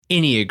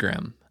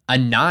Enneagram, a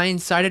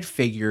nine-sided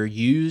figure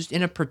used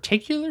in a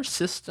particular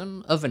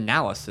system of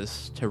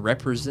analysis to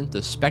represent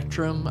the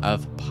spectrum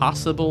of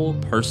possible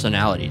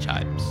personality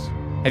types.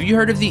 Have you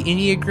heard of the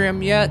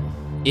Enneagram yet?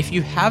 If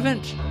you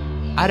haven't,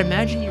 I'd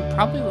imagine you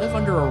probably live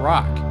under a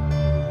rock.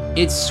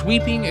 It's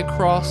sweeping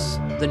across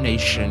the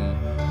nation.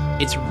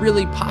 It's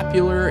really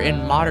popular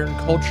in modern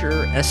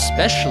culture,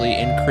 especially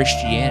in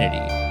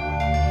Christianity.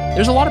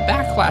 There's a lot of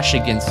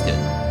backlash against it.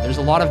 There's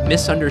a lot of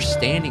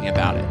misunderstanding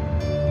about it.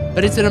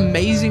 But it's an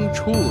amazing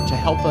tool to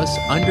help us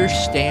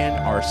understand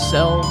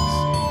ourselves,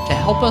 to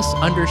help us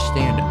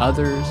understand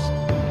others,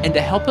 and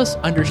to help us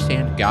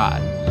understand God.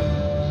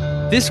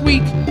 This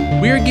week,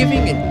 we are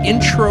giving an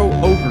intro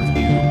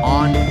overview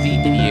on the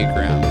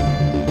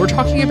Enneagram. We're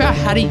talking about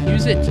how to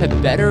use it to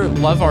better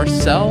love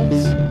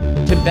ourselves,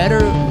 to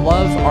better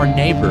love our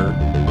neighbor,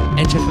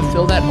 and to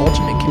fulfill that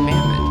ultimate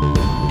commandment,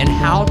 and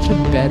how to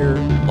better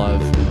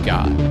love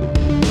God.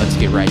 Let's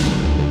get right to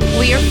it.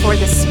 We are for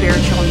the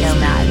spiritual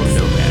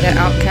nomads, the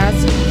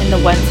outcasts, and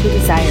the ones who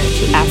desire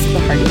to ask the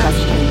hard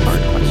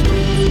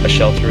questions. A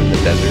shelter in the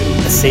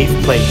desert. A safe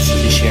place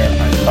to share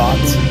our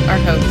thoughts, our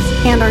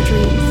hopes, and our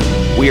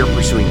dreams. We are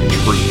pursuing the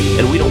truth,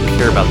 and we don't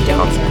care about the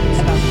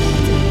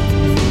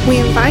consequences. We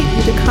invite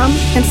you to come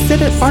and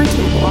sit at our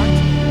table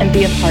and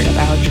be a part of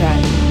our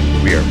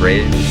tribe. We are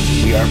brave.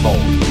 We are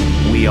bold.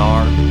 We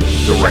are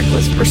the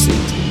Reckless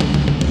Pursuit.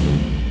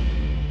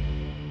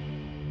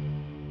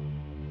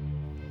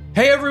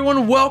 Hey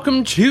everyone,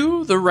 welcome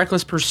to The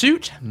Reckless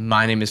Pursuit.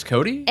 My name is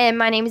Cody. And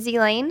my name is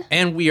Elaine.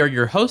 And we are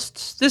your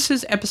hosts. This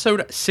is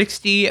episode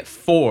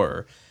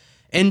 64.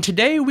 And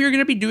today we are going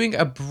to be doing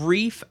a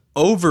brief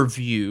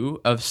overview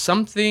of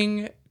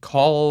something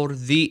called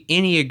the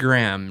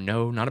Enneagram.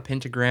 No, not a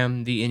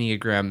pentagram, the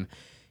Enneagram.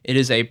 It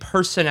is a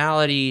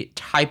personality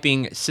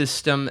typing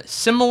system,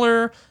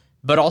 similar,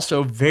 but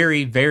also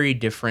very, very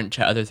different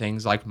to other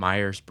things like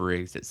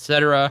Myers-Briggs,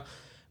 etc.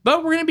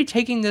 But we're going to be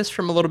taking this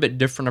from a little bit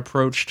different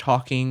approach,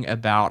 talking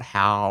about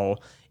how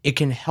it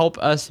can help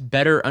us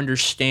better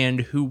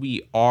understand who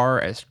we are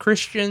as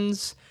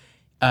Christians,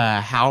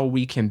 how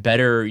we can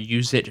better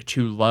use it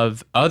to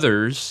love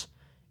others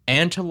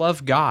and to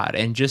love God,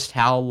 and just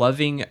how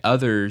loving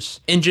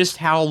others and just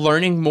how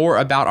learning more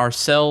about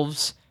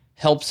ourselves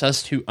helps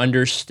us to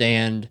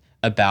understand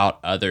about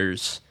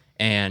others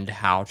and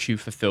how to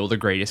fulfill the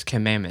greatest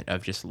commandment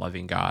of just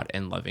loving God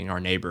and loving our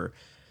neighbor.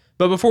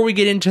 But before we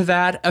get into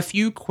that, a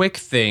few quick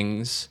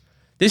things.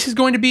 This is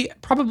going to be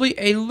probably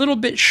a little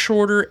bit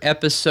shorter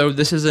episode.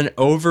 This is an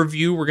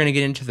overview. We're going to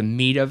get into the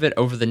meat of it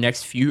over the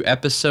next few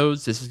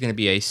episodes. This is going to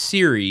be a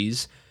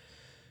series,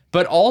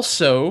 but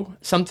also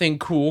something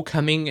cool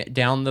coming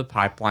down the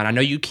pipeline. I know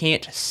you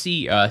can't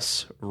see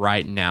us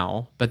right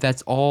now, but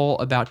that's all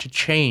about to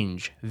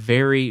change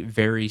very,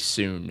 very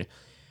soon.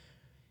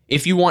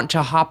 If you want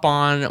to hop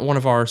on one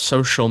of our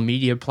social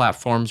media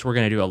platforms, we're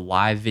going to do a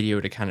live video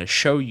to kind of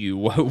show you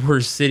what we're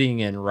sitting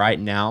in right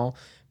now.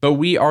 But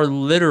we are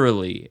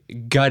literally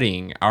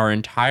gutting our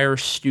entire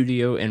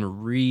studio and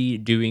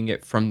redoing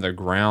it from the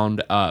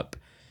ground up.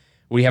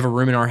 We have a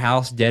room in our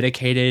house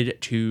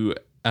dedicated to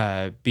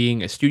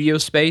being a studio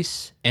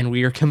space, and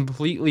we are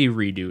completely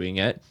redoing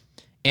it.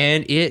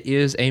 And it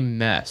is a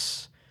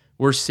mess.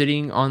 We're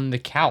sitting on the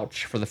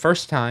couch for the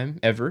first time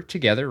ever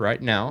together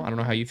right now. I don't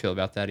know how you feel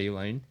about that,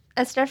 Elaine.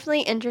 It's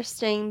definitely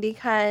interesting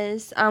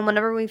because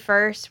whenever we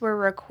first were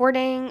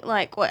recording,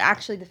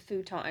 actually the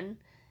futon.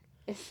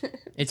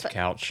 It's a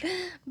couch.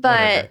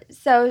 But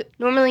so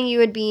normally you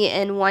would be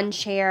in one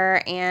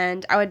chair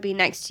and I would be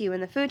next to you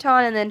in the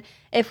futon. And then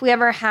if we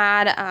ever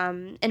had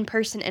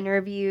in-person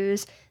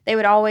interviews, they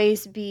would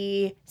always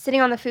be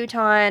sitting on the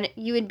futon.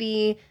 You would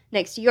be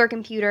next to your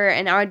computer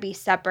and I would be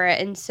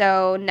separate. And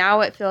so now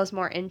it feels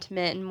more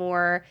intimate and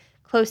more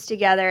close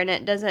together, and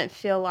it doesn't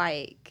feel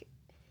like,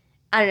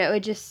 I don't know, it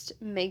just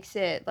makes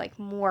it like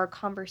more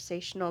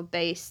conversational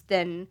based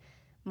than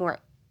more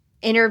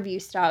interview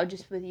style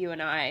just with you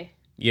and I.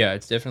 Yeah,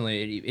 it's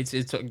definitely,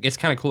 it's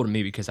kind of cool to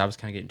me because I was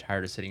kind of getting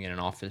tired of sitting in an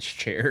office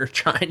chair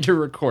trying to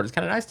record. It's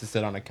kind of nice to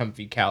sit on a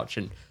comfy couch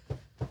and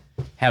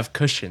have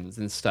cushions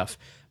and stuff.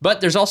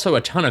 But there's also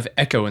a ton of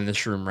echo in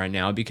this room right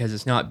now because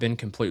it's not been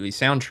completely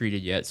sound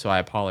treated yet, so I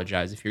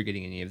apologize if you're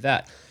getting any of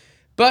that.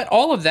 But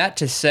all of that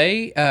to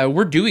say,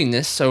 we're doing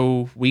this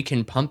so we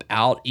can pump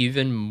out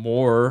even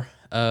more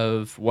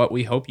of what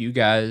we hope you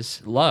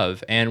guys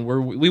love, and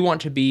we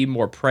want to be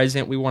more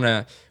present. We want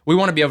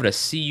to be able to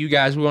see you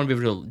guys. We want to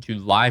be able to do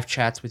live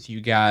chats with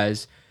you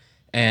guys,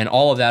 and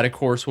all of that, of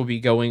course, will be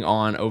going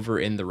on over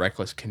in the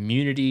Reckless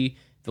community.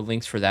 The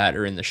links for that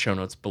are in the show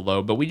notes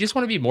below. But we just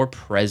want to be more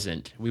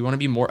present. We want to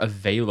be more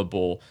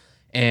available,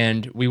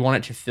 and we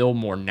want it to feel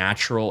more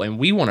natural, and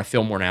we want to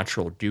feel more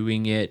natural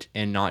doing it,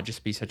 and not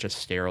just be such a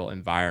sterile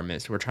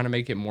environment. So we're trying to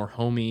make it more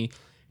homey,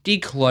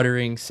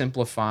 decluttering,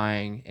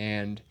 simplifying,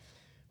 and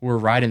we're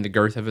right in the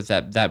girth of it.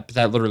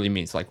 That literally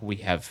means like we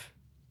have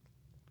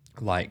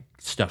like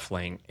stuff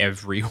laying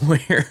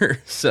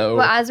everywhere. So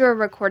Well, as we're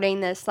recording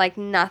this, like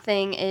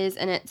nothing is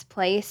in its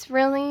place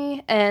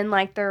really, and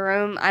like the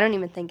room, I don't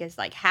even think is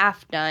like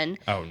half done.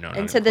 oh no, not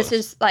And so even this close.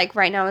 is like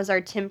right now is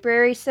our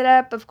temporary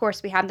setup. Of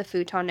course, we have the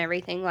futon and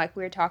everything like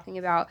we were talking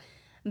about,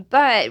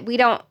 but we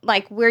don't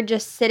like we're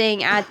just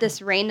sitting at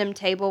this random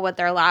table with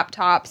our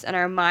laptops and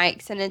our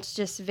mics, and it's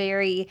just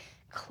very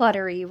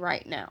cluttery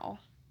right now.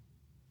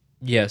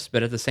 Yes,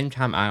 but at the same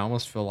time, I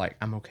almost feel like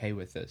I'm okay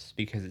with this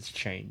because it's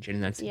change,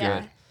 and that's Yeah,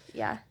 good.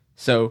 yeah.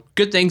 So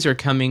good things are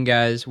coming,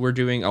 guys. We're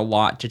doing a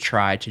lot to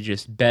try to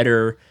just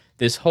better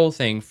this whole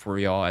thing for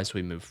y'all as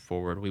we move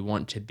forward. We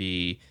want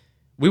to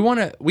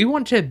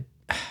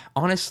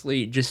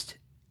honestly just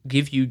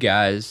give you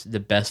guys the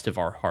best of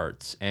our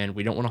hearts, and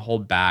we don't want to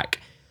hold back.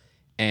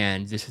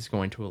 And this is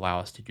going to allow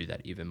us to do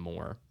that even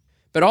more.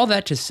 But all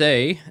that to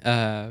say,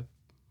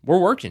 we're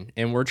working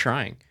and we're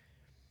trying.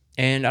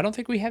 And I don't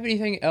think we have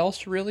anything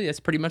else really. That's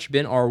pretty much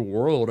been our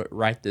world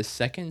right this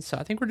second. So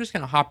I think we're just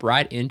going to hop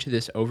right into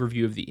this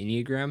overview of the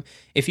Enneagram.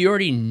 If you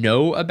already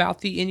know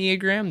about the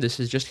Enneagram, this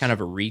is just kind of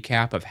a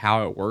recap of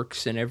how it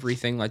works and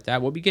everything like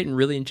that. We'll be getting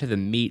really into the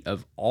meat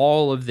of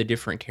all of the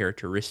different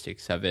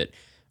characteristics of it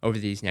over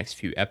these next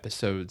few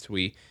episodes.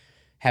 We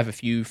have a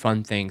few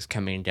fun things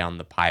coming down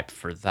the pipe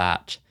for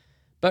that.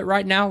 But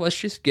right now, let's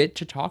just get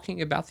to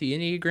talking about the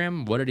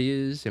Enneagram, what it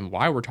is, and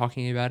why we're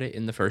talking about it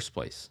in the first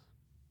place.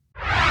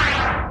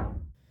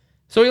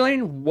 So,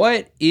 Elaine,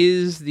 what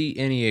is the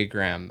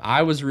Enneagram?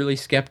 I was really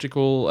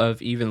skeptical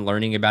of even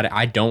learning about it.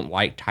 I don't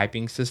like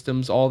typing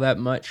systems all that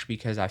much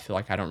because I feel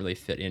like I don't really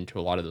fit into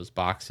a lot of those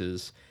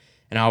boxes.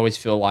 And I always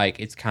feel like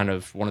it's kind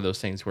of one of those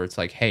things where it's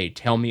like, hey,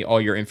 tell me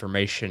all your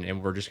information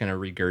and we're just going to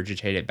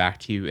regurgitate it back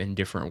to you in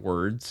different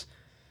words.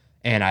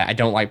 And I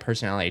don't like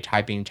personality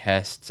typing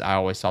tests. I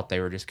always thought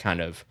they were just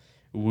kind of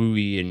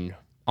wooey and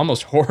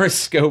almost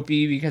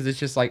horoscopy because it's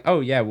just like, oh,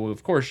 yeah, well,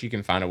 of course you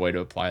can find a way to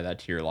apply that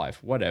to your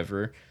life,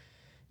 whatever.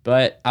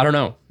 But I don't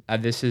know.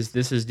 This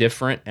is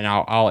different, and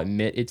I'll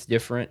admit it's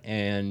different.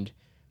 And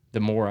the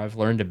more I've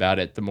learned about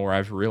it, the more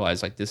I've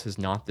realized like this is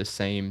not the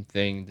same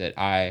thing that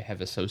I have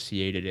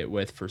associated it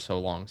with for so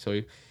long.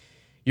 So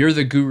you're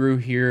the guru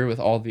here with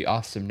all the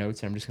awesome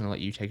notes, and I'm just gonna let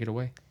you take it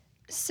away.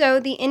 So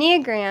the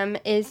Enneagram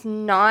is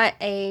not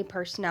a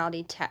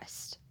personality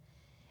test.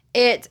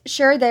 It's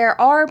sure there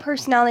are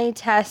personality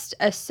tests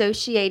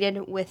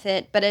associated with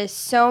it, but it's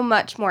so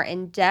much more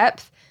in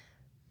depth.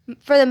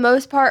 For the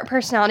most part,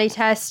 personality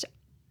tests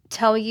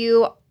tell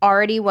you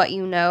already what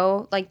you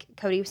know. Like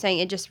Cody was saying,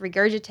 it just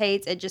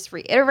regurgitates, it just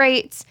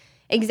reiterates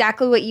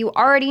exactly what you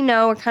already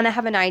know or kind of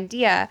have an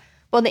idea.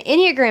 Well, the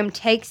Enneagram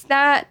takes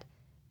that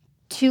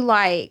to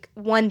like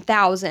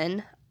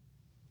 1,000.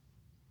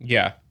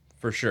 Yeah,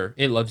 for sure.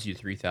 It loves you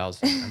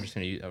 3,000. I'm just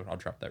going to I'll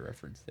drop that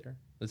reference there.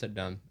 Was that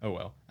done? Oh,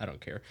 well, I don't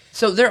care.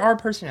 So there are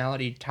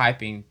personality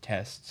typing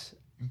tests,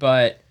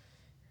 but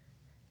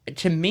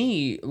to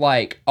me,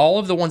 like all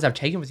of the ones I've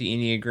taken with the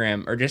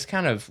Enneagram are just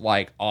kind of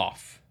like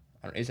off.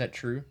 Is that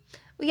true?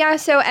 Yeah,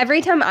 so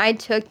every time I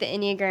took the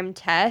Enneagram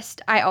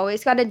test, I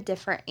always got a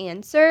different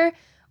answer,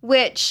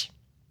 which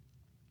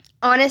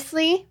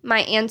honestly,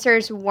 my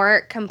answers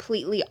weren't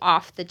completely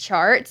off the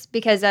charts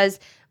because as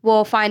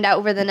we'll find out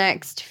over the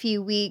next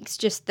few weeks,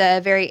 just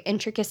the very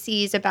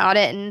intricacies about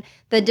it and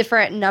the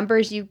different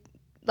numbers you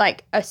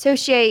like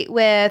associate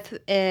with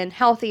in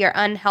healthy or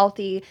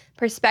unhealthy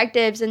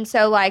perspectives. And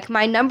so like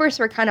my numbers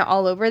were kind of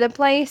all over the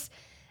place.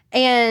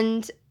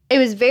 And it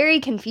was very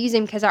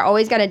confusing because I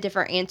always got a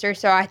different answer.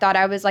 So I thought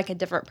I was like a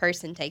different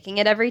person taking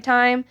it every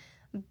time.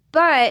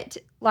 But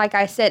like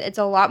I said, it's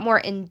a lot more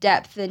in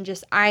depth than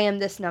just I am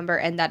this number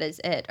and that is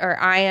it. Or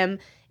I am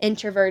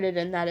introverted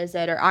and that is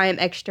it. Or I am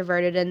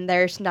extroverted and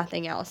there's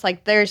nothing else.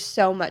 Like there's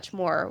so much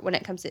more when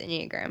it comes to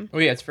Enneagram. Oh,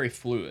 yeah, it's very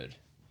fluid.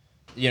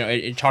 You know,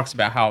 it talks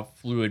about how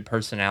fluid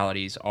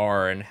personalities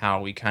are and how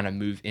we kind of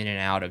move in and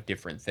out of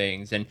different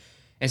things. And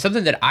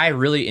something that I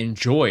really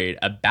enjoyed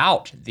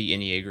about the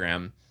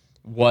Enneagram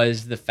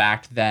was the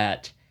fact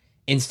that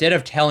instead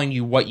of telling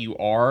you what you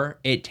are,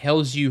 it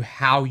tells you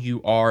how you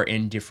are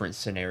in different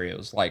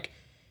scenarios. Like,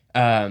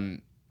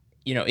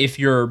 you know, if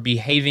you're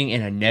behaving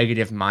in a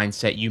negative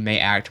mindset, you may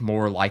act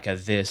more like a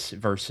this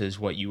versus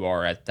what you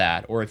are at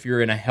that. Or if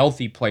you're in a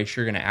healthy place,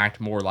 you're going to act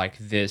more like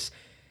this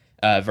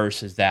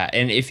versus that.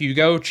 And if you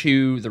go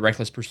to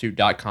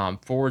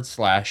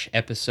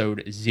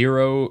therecklesspursuit.com/episode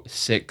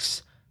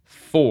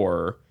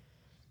 064,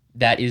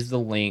 that is the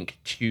link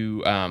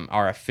to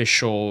our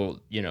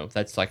official, you know,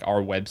 that's like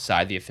our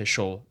website, the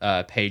official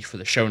page for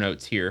the show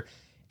notes here.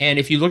 And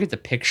if you look at the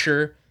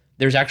picture,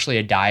 there's actually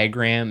a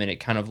diagram and it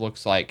kind of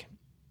looks like,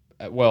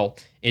 well,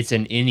 it's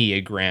an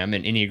Enneagram,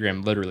 and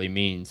Enneagram literally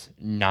means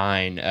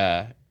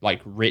 9,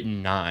 like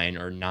written 9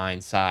 or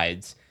 9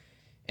 sides.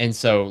 And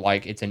so,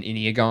 like, it's an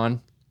enneagon,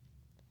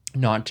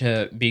 not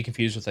to be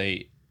confused with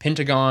a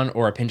pentagon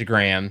or a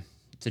pentagram.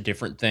 It's a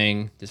different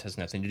thing. This has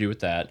nothing to do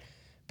with that.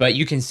 But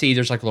you can see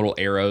there's like little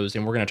arrows,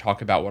 and we're going to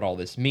talk about what all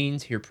this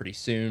means here pretty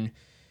soon.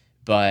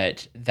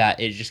 but that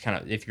it just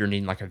kind of, if you're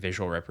needing like a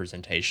visual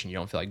representation, you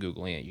don't feel like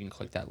Googling it, you can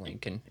click that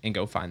link and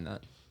go find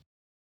that.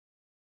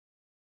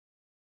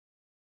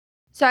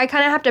 So I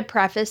kind of have to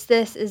preface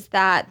this is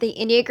that the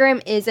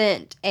Enneagram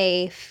isn't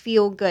a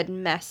feel-good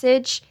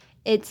message.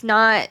 It's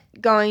not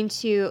going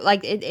to,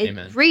 like, it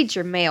Amen. reads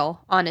your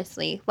mail,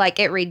 honestly. Like,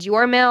 it reads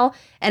your mail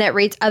and it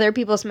reads other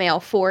people's mail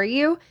for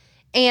you.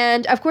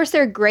 And, of course,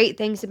 there are great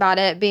things about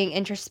it, being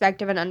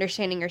introspective and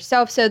understanding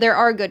yourself. So there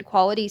are good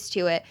qualities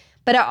to it.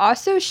 But it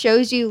also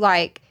shows you,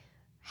 like,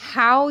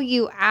 how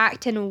you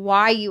act and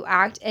why you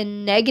act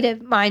and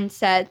negative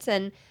mindsets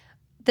and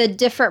the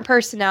different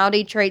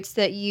personality traits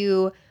that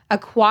you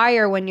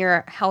acquire when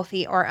you're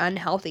healthy or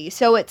unhealthy.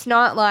 So it's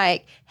not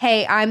like,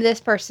 hey, I'm this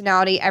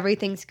personality,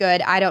 everything's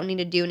good, I don't need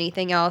to do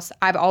anything else,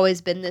 I've always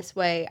been this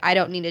way, I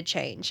don't need to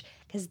change.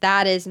 Because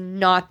that is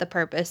not the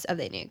purpose of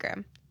the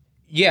Enneagram.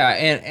 Yeah,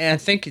 and I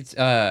think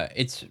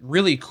it's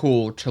really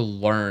cool to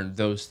learn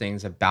those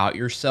things about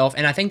yourself,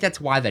 and I think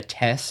that's why the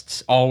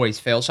tests always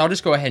fail. So I'll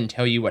just go ahead and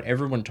tell you what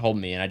everyone told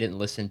me, and I didn't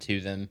listen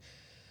to them,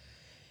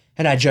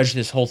 and I judged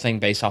this whole thing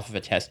based off of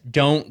a test.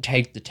 Don't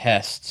take the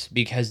tests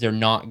because they're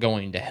not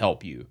going to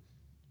help you.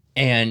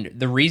 And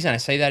the reason I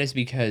say that is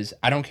because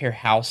I don't care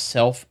how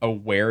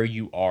self-aware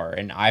you are,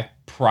 and I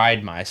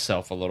pride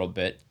myself a little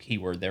bit,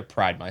 keyword there,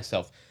 pride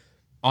myself,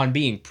 on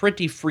being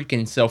pretty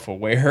freaking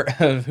self-aware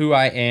of who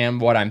I am,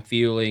 what I'm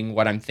feeling,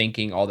 what I'm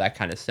thinking, all that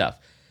kind of stuff.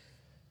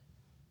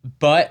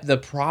 But the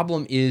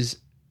problem is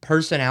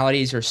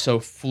personalities are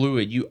so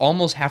fluid. You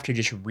almost have to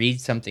just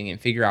read something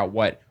and figure out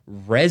what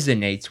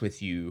resonates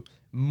with you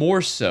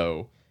more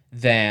so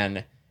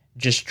than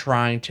just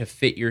trying to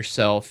fit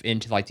yourself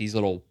into like these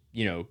little,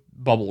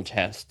 bubble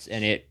tests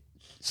and it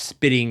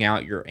spitting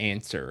out your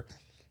answer.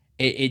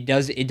 It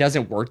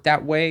doesn't work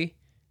that way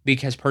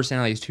because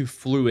personality is too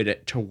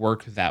fluid to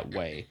work that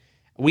way.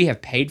 We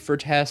have paid for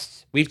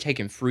tests, we've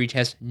taken free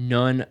tests,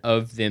 none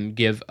of them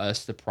give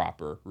us the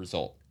proper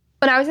result.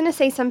 But I was going to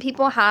say some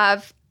people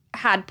have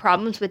had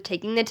problems with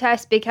taking the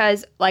test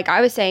because, like I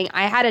was saying,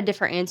 I had a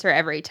different answer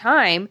every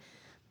time.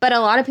 But a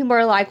lot of people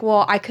are like,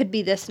 well, I could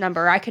be this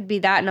number, I could be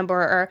that number,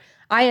 or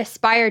I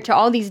aspire to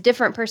all these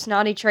different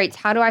personality traits.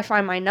 How do I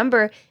find my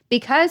number?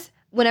 Because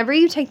whenever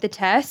you take the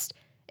test,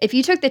 if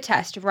you took the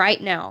test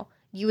right now,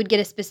 you would get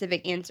a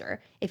specific answer.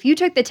 If you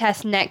took the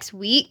test next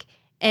week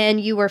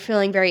and you were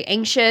feeling very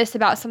anxious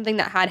about something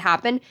that had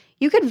happened,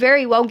 you could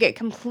very well get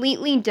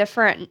completely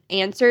different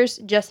answers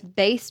just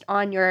based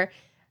on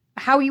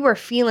how you were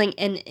feeling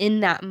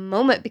in that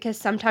moment, because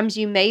sometimes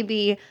you may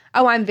be,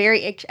 oh, I'm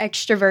very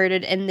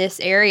extroverted in this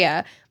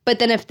area, but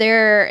then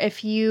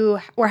if you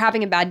were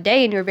having a bad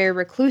day and you're very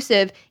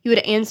reclusive, you would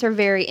answer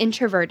very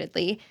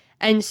introvertedly.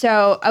 And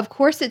so of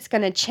course it's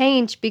going to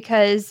change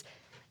because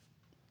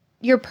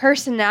your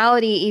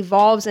personality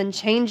evolves and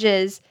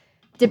changes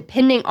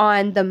depending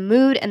on the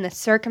mood and the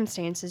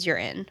circumstances you're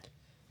in.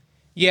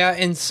 Yeah,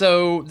 and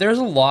so there's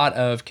a lot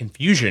of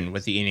confusion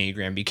with the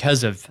Enneagram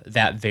because of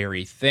that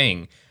very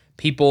thing.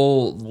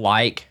 People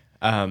like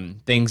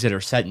things that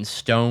are set in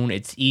stone.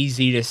 It's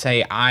easy to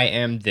say, I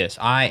am this.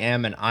 I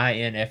am an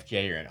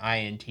INFJ or an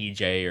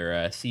INTJ or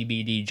a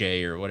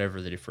CBDJ or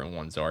whatever the different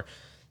ones are.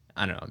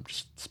 I don't know, I'm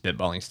just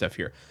spitballing stuff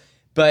here.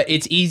 But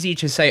it's easy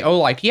to say, oh,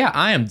 like, yeah,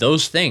 I am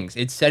those things.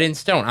 It's set in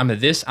stone. I'm a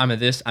this, I'm a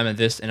this, I'm a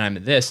this, and I'm a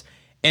this.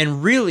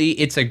 And really,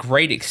 it's a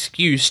great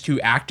excuse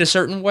to act a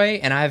certain way.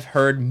 And I've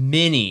heard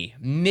many,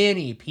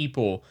 many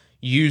people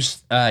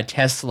use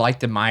tests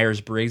like the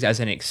Myers-Briggs as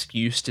an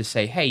excuse to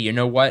say, hey, you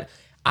know what?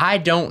 I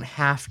don't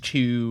have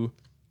to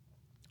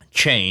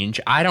change.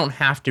 I don't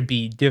have to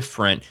be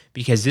different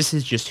because this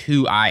is just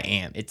who I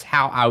am. It's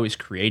how I was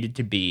created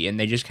to be. And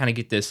they just kind of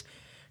get this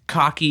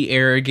cocky,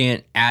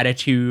 arrogant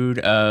attitude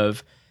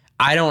of,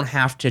 I don't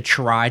have to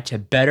try to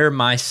better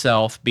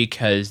myself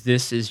because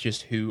this is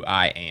just who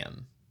I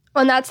am.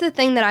 Well, and that's the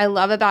thing that I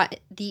love about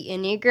the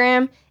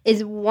Enneagram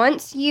is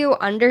once you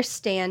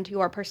understand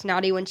your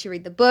personality, once you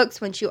read the books,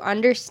 once you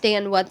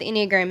understand what the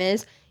Enneagram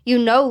is, you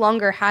no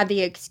longer have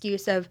the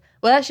excuse of,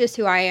 well, that's just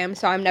who I am,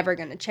 so I'm never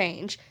going to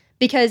change.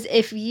 Because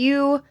if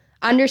you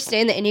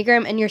understand the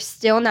Enneagram and you're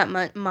still in that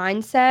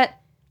mindset,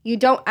 you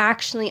don't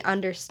actually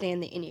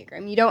understand the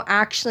Enneagram. You don't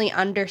actually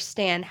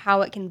understand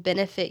how it can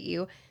benefit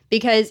you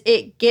because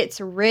it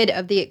gets rid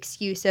of the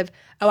excuse of,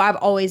 oh, I've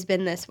always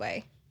been this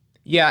way.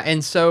 Yeah,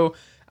 and so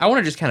I want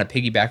to just kind of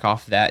piggyback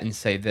off that and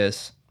say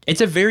this.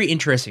 It's a very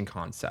interesting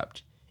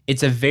concept.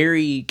 It's a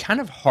very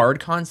kind of hard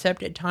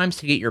concept at times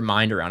to get your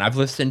mind around. I've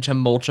listened to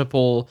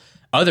multiple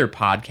other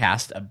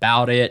podcasts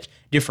about it,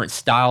 different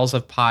styles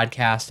of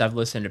podcasts. I've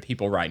listened to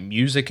people write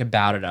music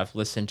about it. I've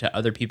listened to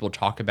other people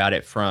talk about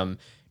it from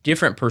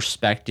different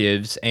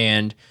perspectives.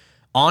 And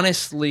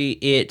honestly,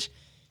 it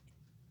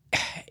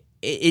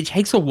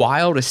takes a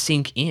while to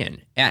sink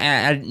in.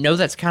 I know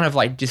that's kind of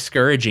like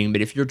discouraging,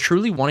 but if you're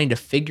truly wanting to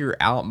figure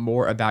out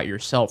more about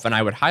yourself, and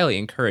I would highly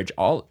encourage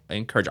all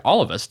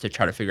of us to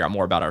try to figure out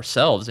more about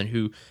ourselves and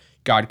who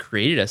God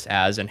created us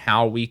as and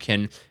how we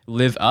can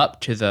live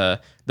up to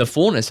the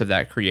fullness of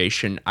that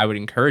creation, I would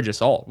encourage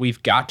us all.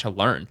 We've got to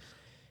learn.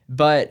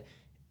 But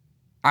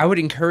I would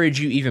encourage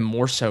you even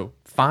more so,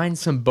 find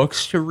some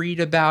books to read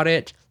about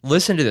it,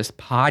 listen to this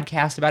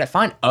podcast about it,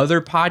 find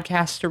other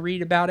podcasts to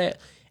read about it.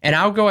 And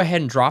I'll go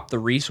ahead and drop the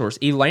resource.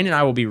 Elaine and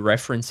I will be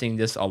referencing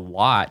this a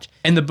lot.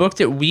 And the book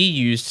that we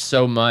used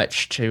so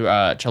much to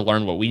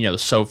learn what we know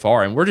so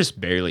far, and we're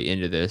just barely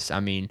into this. I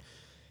mean,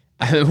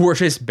 we're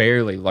just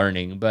barely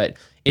learning, but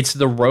it's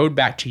The Road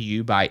Back to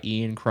You by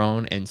Ian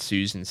Crone and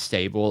Susan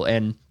Stable.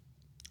 And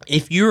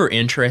if you're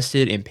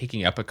interested in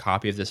picking up a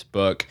copy of this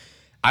book,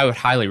 I would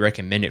highly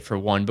recommend it for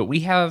one. But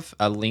we have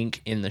a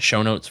link in the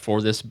show notes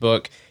for this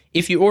book.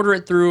 If you order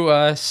it through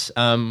us,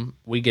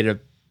 we get a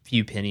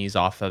few pennies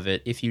off of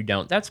it. If you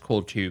don't, that's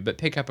cool too. But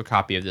pick up a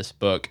copy of this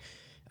book.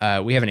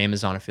 We have an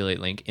Amazon affiliate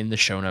link in the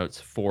show notes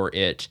for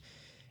it.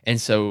 And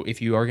so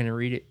if you are going to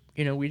read it,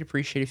 we'd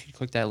appreciate if you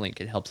click that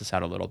link. It helps us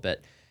out a little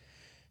bit.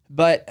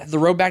 But The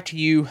Road Back to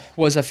You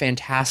was a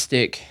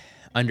fantastic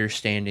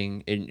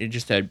understanding and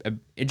just an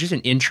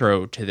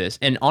intro to this.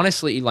 And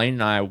honestly, Elaine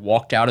and I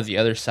walked out of the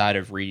other side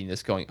of reading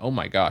this going, oh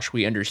my gosh,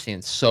 we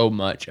understand so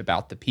much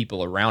about the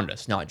people around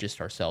us, not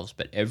just ourselves,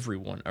 but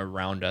everyone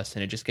around us.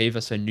 And it just gave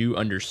us a new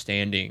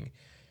understanding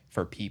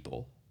for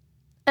people.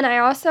 And I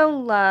also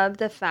love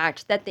the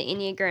fact that the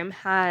Enneagram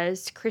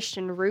has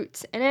Christian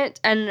roots in it.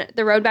 And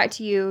The Road Back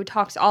to You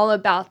talks all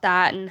about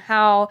that and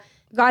how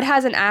God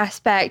has an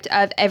aspect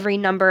of every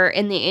number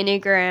in the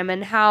Enneagram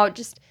and how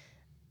just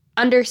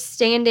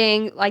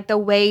understanding like the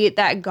way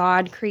that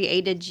God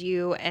created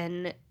you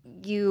and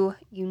you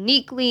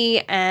uniquely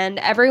and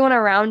everyone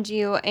around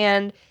you.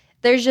 And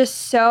there's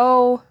just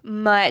so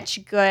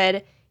much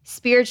good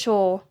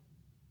spiritual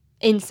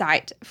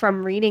insight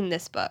from reading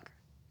this book.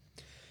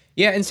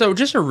 Yeah, and so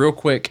just a real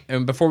quick,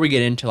 before we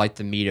get into like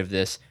the meat of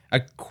this, a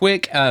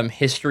quick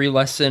history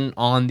lesson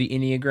on the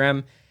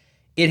Enneagram.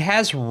 It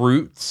has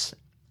roots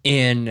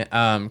in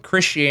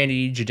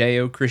Christianity,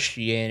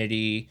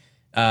 Judeo-Christianity,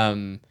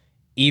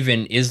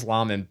 even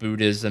Islam and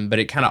Buddhism, but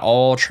it kind of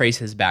all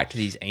traces back to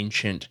these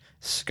ancient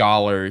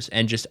scholars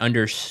and just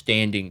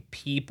understanding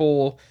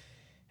people.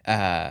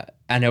 I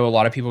know a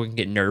lot of people can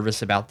get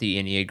nervous about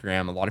the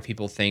Enneagram. A lot of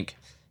people think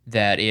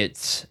that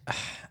it's,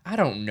 I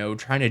don't know,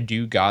 trying to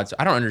do God's.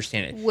 I don't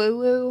understand it.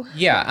 Woo-woo.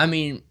 Yeah, I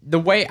mean, the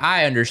way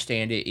I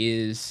understand it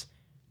is,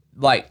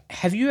 like,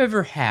 have you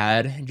ever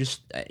had,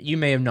 you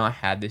may have not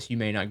had this, you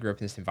may not grow up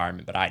in this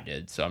environment, but I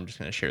did, so I'm just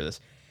going to share this.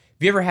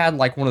 Have you ever had,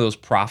 like, one of those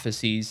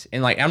prophecies?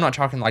 And, like, I'm not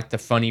talking, like, the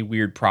funny,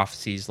 weird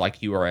prophecies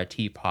like you are a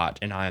teapot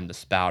and I am the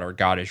spout or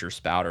God is your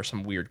spout or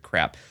some weird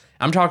crap.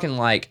 I'm talking,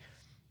 like,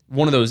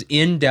 one of those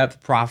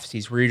in-depth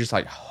prophecies where you're just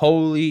like,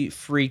 holy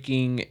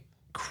freaking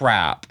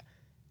crap.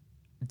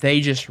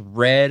 They just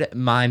read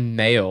my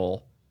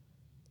mail,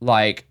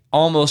 like,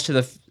 almost to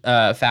the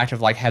fact of,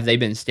 like, have they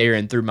been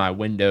staring through my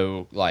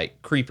window,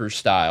 like, creeper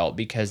style,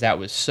 because that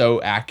was so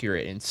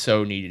accurate and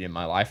so needed in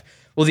my life.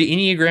 Well, the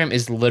Enneagram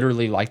is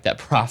literally like that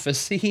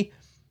prophecy,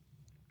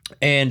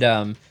 and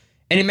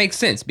it makes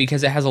sense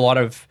because it has a lot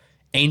of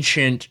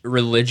ancient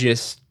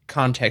religious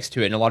context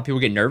to it, and a lot of people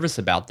get nervous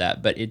about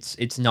that, but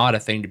it's not a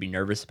thing to be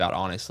nervous about,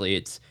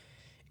 honestly.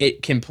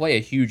 It can play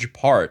a huge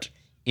part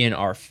in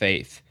our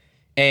faith.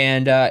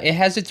 And it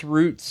has its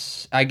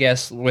roots, I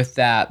guess, with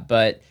that,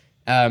 but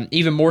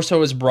even more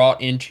so is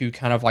brought into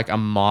kind of like a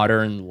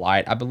modern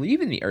light. I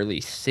believe in the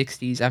early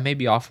 60s. I may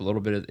be off a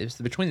little bit.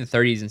 It's between the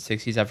 30s and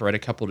 60s. I've read a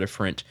couple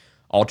different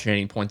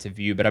alternating points of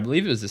view, but I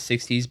believe it was the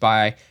 60s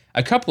by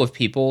a couple of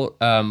people.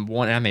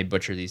 One, I may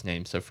butcher these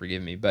names, so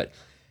forgive me, but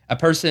a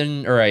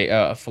person or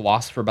a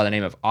philosopher by the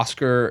name of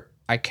Oscar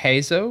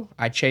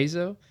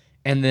Ichazo,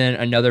 and then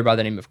another by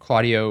the name of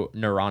Claudio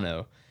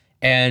Nerano.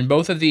 And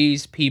both of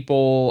these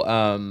people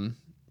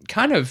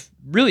kind of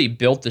really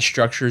built the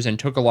structures and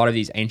took a lot of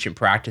these ancient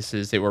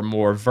practices that were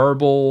more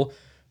verbal,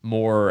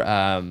 more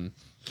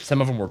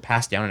some of them were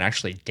passed down and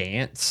actually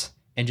dance,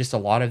 and just a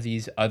lot of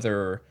these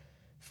other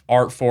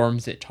art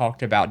forms that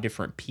talked about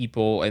different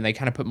people, and they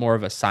kind of put more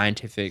of a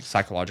scientific,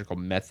 psychological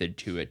method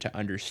to it, to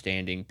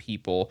understanding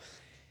people.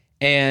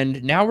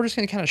 And now we're just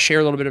going to kind of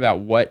share a little bit about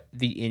what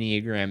the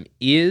Enneagram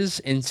is.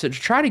 And so to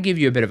try to give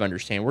you a bit of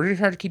understanding, we're going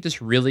to try to keep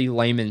this really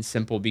layman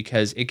simple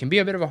because it can be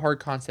a bit of a hard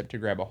concept to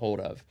grab a hold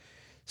of.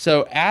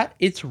 So at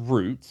its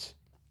roots,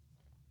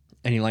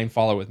 and Elaine,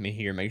 follow with me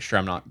here, make sure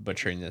I'm not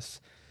butchering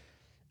this.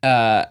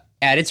 At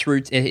its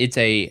roots, it's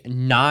a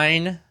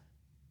 9-sided,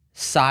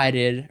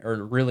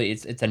 or really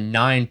it's a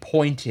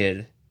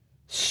 9-pointed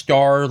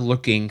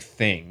star-looking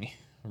thing,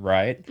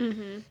 right?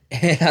 Mm-hmm.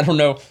 And I don't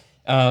know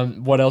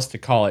what else to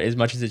call it, as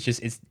much as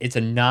it's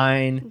a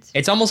 9.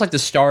 It's almost like the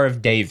Star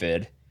of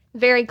David.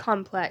 Very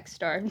complex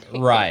Star of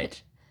David.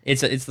 Right.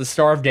 It's the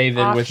Star of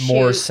David with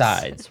more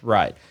sides.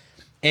 Right.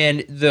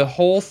 And the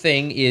whole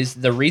thing is,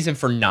 the reason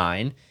for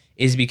 9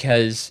 is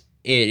because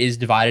it is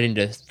divided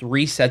into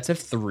 3 sets of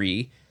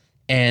 3,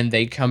 and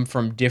they come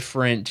from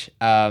different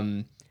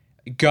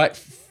gut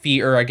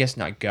fear, or I guess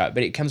not gut,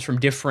 but it comes from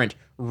different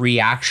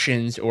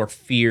reactions or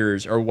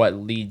fears or what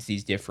leads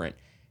these different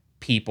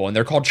people, and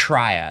they're called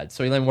triads.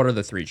 So, Elaine, what are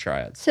the 3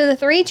 triads? So the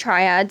 3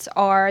 triads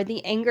are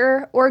the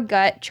anger or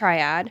gut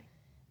triad,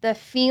 the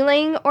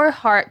feeling or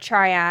heart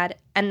triad,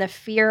 and the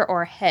fear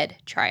or head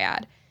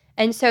triad.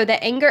 And so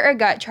the anger or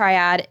gut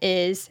triad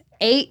is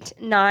 8,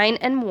 9,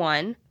 and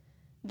 1.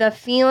 The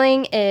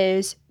feeling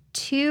is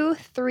 2,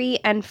 3,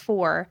 and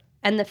 4.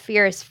 And the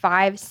fear is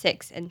 5,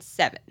 6, and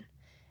 7.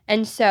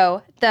 And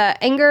so the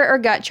anger or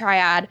gut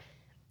triad,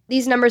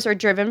 these numbers are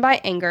driven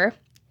by anger.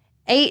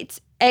 8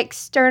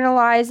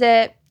 externalize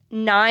it,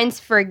 9s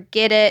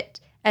forget it,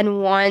 and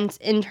 1s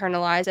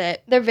internalize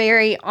it. They're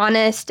very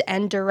honest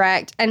and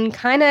direct and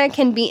kind of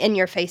can be in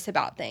your face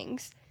about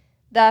things.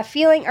 The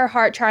feeling or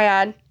heart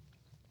triad,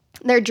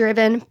 they're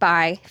driven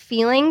by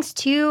feelings.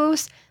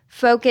 2s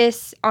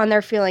focus on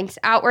their feelings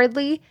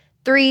outwardly.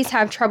 3s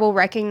have trouble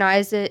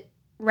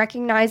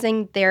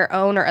recognizing their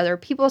own or other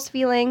people's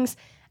feelings.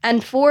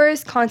 And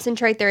 4s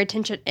concentrate their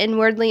attention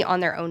inwardly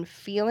on their own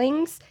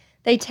feelings.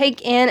 They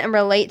take in and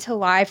relate to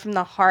life from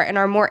the heart and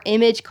are more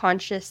image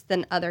conscious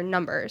than other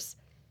numbers.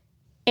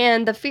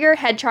 And the fear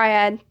head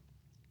triad,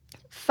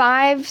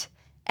 5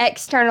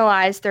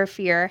 externalize their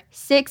fear,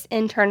 6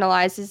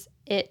 internalizes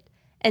it,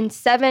 and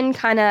 7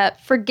 kind of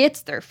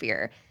forgets their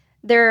fear.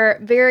 They're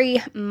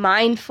very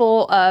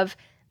mindful of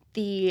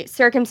the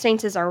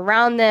circumstances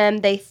around them.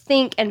 They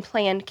think and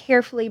plan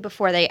carefully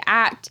before they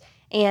act,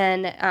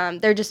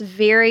 and they're just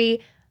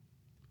very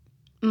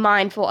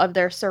mindful of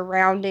their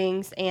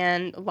surroundings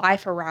and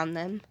life around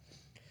them.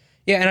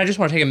 Yeah, and I just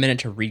want to take a minute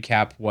to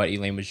recap what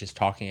Elaine was just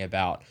talking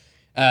about.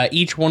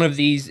 Each one of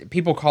these,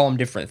 people call them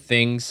different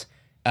things.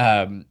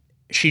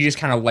 She just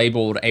kind of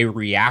labeled a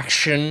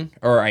reaction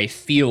or a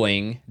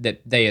feeling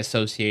that they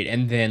associate,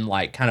 and then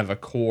like kind of a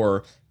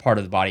core part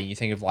of the body. You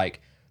think of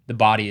like the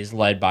body is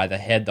led by the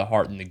head, the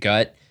heart, and the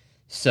gut.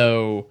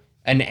 So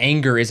an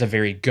anger is a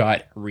very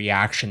gut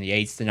reaction. The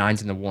 8s, the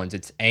 9s, and the 1s.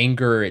 It's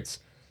anger. It's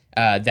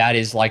that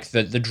is like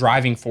the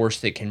driving force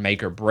that can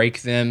make or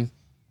break them.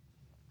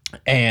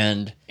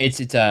 And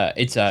it's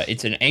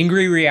an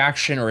angry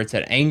reaction, or it's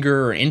an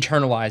anger, or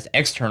internalized,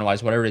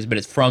 externalized, whatever it is, but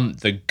it's from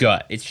the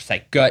gut. It's just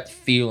like gut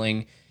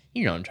feeling.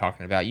 You know what I'm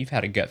talking about. You've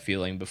had a gut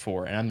feeling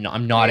before, and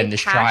I'm not Very in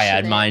this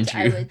triad, mind you.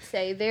 I would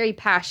say very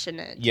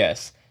passionate.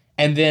 Yes.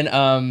 And then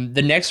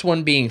the next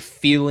one being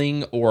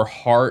feeling or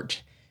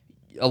heart.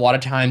 A lot of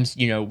times,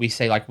 we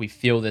say like we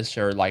feel this,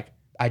 or like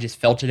I just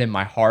felt it in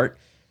my heart.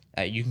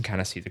 You can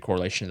kind of see the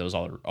correlation of those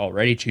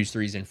already. 2s,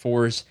 3s, and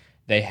 4s.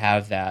 They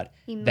have that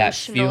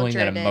feeling,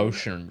 driven. that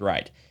emotion,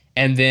 right?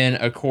 And then,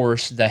 of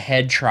course, the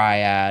head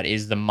triad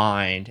is the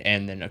mind,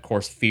 and then, of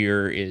course,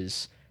 fear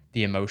is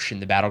the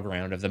emotion, the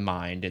battleground of the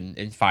mind,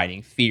 and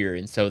fighting fear.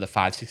 And so the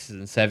 5s, 6s,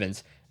 and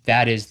 7s,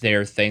 that is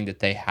their thing that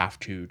they have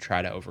to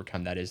try to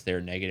overcome. That is their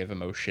negative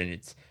emotion.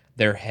 It's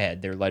their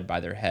head. They're led by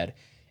their head.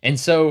 And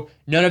so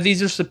none of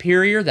these are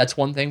superior. That's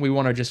one thing we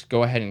want to just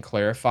go ahead and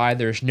clarify.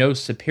 There's no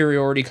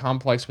superiority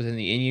complex within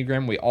the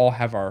Enneagram. We all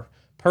have our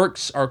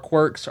perks, our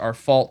quirks, our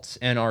faults,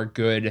 and our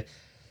good.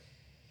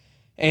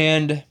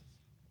 And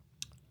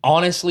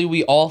honestly,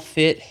 we all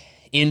fit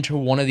into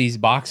one of these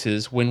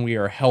boxes when we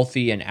are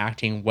healthy and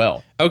acting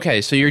well.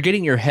 Okay, so you're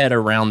getting your head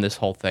around this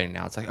whole thing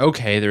now. It's like,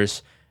 okay,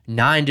 there's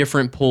 9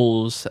 different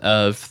pools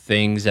of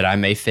things that I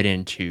may fit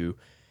into.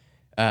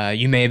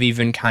 You may have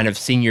even kind of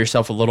seen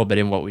yourself a little bit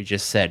in what we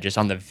just said, just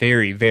on the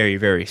very, very,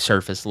 very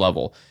surface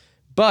level.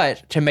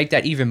 But to make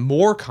that even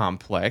more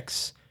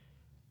complex,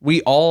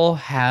 we all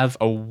have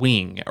a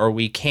wing, or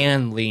we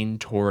can lean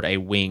toward a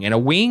wing. And a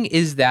wing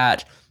is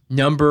that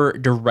number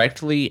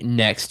directly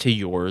next to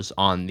yours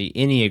on the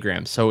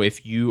Enneagram. So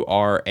if you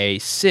are a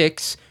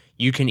 6,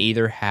 you can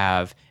either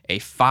have a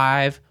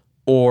 5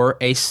 or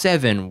a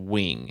 7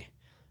 wing.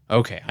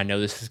 Okay, I know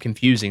this is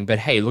confusing, but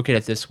hey, look at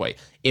it this way.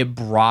 It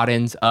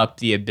broadens up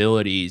the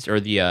abilities,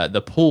 or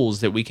the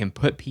pools that we can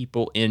put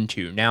people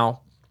into.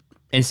 Now,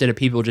 instead of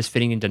people just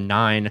fitting into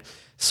 9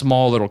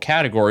 small little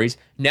categories,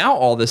 now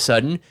all of a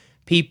sudden,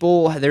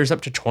 there's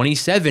up to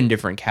 27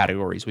 different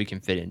categories we can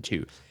fit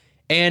into.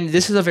 And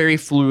this is a very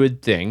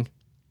fluid thing.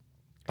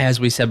 As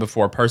we said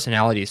before,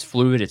 personality is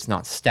fluid. It's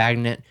not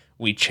stagnant.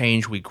 We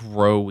change, we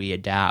grow, we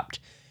adapt.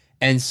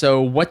 And so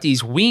what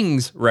these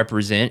wings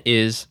represent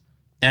is,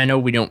 and I know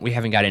we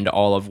haven't got into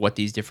all of what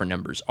these different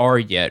numbers are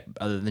yet,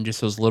 other than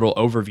just those little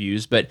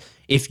overviews, but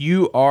if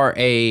you are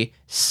a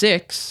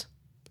 6,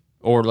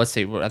 or let's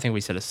say, I think we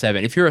said a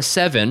 7. If you're a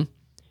 7,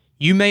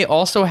 you may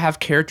also have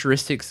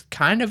characteristics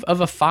kind of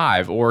a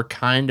 5 or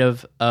kind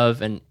of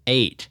an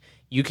 8.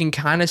 You can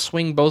kind of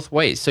swing both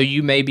ways. So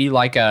you may be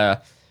like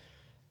a,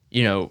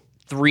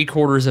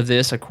 3/4 of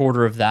this,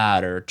 1/4 of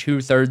that, or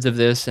 2/3 of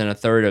this and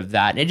 1/3 of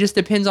that. And it just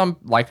depends on,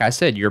 like I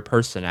said, your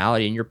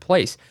personality and your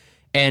place.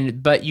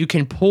 But you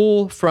can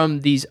pull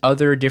from these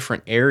other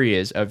different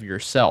areas of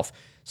yourself.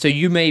 So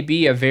you may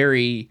be a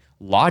very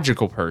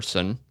logical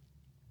person,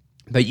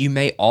 but you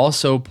may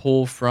also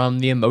pull from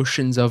the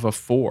emotions of a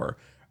 4,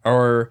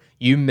 or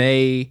you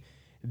may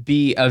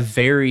be a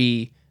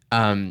very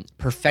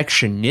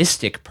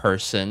perfectionistic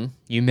person.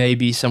 You may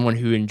be someone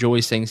who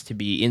enjoys things to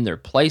be in their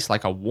place,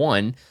 like a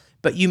 1,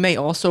 but you may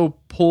also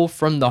pull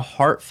from the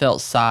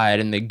heartfelt side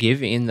and the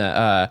giving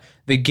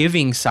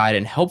side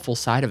and helpful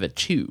side of a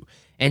 2.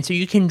 And so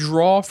you can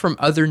draw from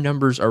other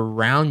numbers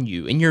around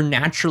you, and you're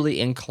naturally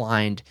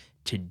inclined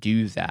to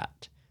do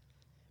that.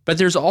 But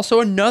there's also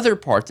another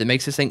part that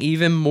makes this thing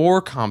even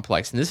more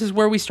complex, and this is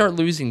where we start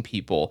losing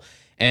people.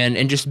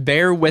 And just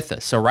bear with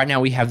us. So right now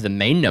we have the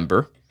main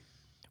number.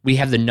 We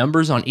have the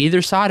numbers on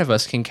either side of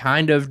us can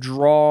kind of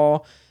draw,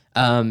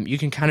 you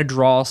can kind of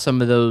draw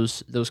some of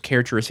those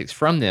characteristics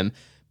from them.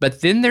 But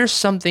then there's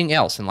something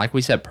else. And like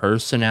we said,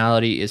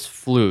 personality is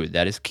fluid.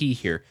 That is key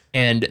here.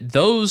 And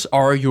those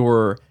are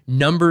your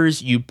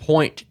numbers you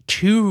point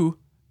to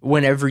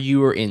whenever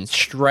you are in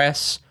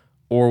stress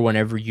or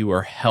whenever you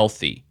are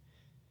healthy.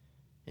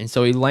 And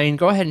so Elaine,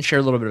 go ahead and share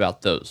a little bit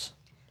about those.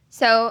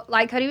 So,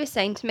 like Cody was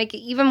saying, to make it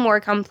even more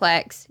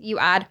complex, you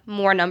add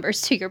more numbers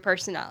to your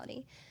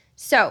personality.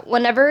 So,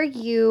 whenever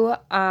you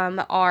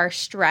are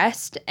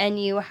stressed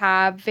and you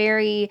have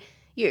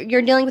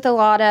you're dealing with a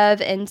lot of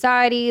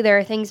anxiety, there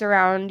are things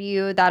around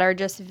you that are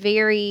just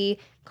very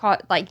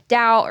like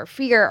doubt or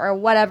fear or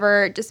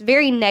whatever, just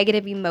very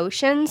negative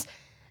emotions.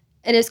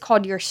 It is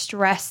called your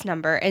stress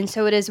number. And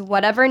so it is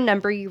whatever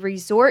number you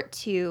resort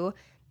to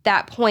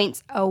that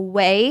points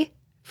away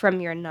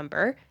from your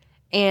number.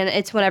 And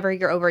it's whenever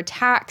you're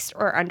overtaxed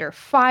or under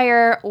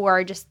fire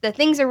or just the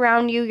things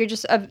around you, you're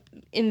just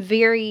in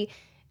very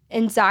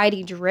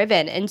anxiety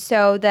driven. And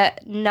so the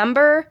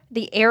number,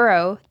 the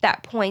arrow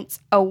that points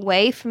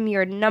away from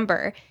your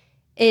number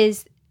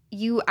is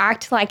you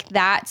act like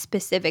that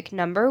specific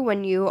number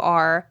when you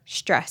are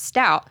stressed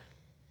out.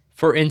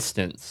 For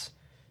instance,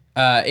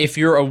 if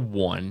you're a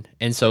 1,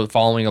 and so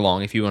following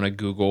along, if you want to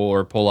Google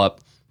or pull up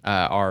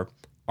our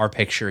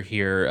picture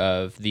here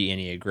of the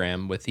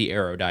Enneagram with the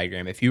arrow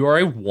diagram, if you are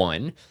a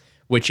 1,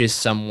 which is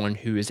someone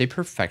who is a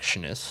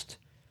perfectionist,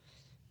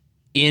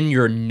 in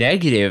your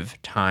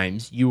negative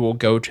times, you will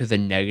go to the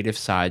negative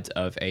sides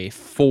of a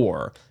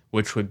 4,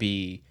 which would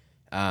be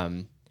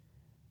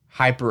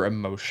hyper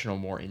emotional,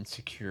 more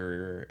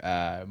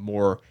insecure,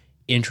 more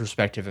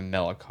introspective and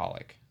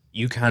melancholic.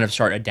 You kind of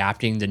start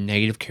adapting the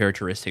negative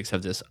characteristics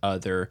of this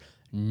other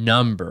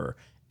number.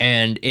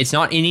 And it's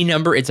not any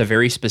number, it's a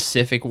very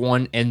specific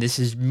one. And this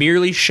is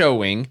merely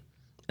showing,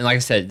 and like I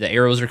said, the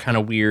arrows are kind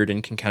of weird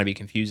and can kind of be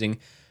confusing.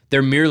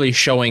 They're merely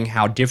showing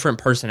how different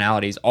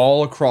personalities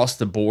all across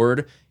the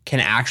board can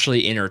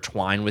actually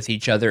intertwine with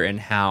each other and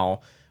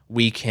how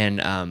we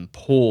can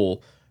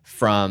pull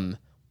from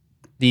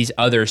these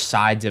other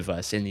sides of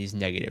us in these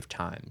negative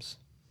times.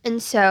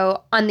 And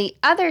so on the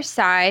other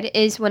side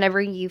is whenever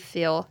you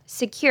feel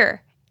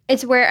secure.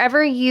 It's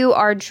wherever you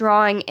are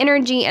drawing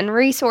energy and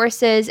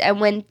resources, and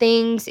when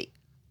things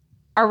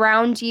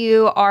around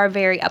you are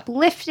very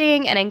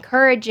uplifting and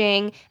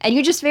encouraging, and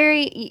you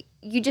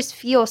just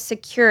feel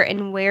secure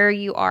in where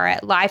you are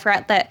at life or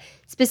at that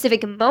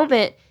specific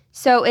moment.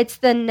 So it's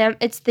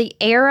the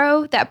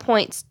arrow that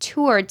points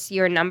towards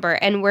your number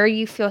and where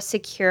you feel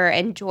secure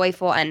and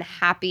joyful and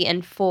happy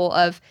and full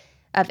of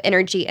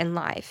energy and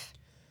life.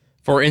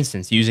 For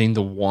instance, using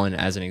the 1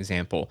 as an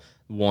example,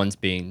 1s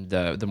being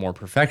the more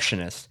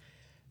perfectionist,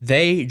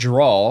 they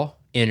draw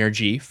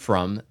energy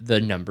from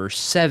the number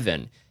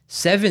 7.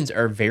 7s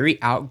are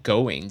very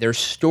outgoing. They're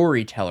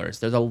storytellers.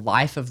 They're the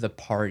life of the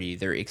party.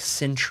 They're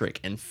eccentric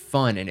and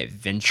fun and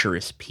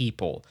adventurous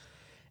people.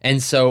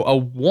 And so a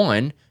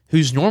 1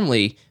 who's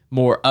normally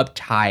more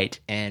uptight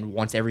and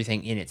wants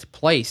everything in its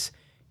place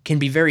can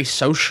be very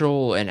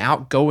social and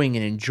outgoing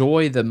and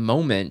enjoy the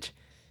moment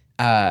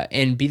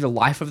and be the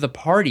life of the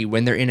party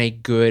when they're in a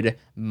good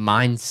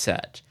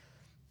mindset.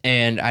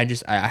 And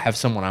I have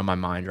someone on my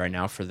mind right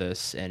now for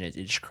this, and it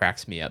just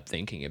cracks me up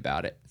thinking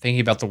about it, thinking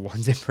about the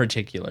 1s in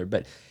particular.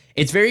 But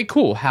it's very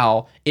cool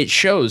how it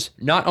shows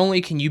not only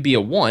can you be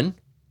a 1,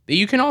 but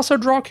you can also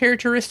draw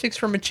characteristics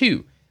from a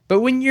 2. But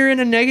when you're in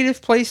a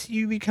negative place,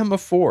 you become a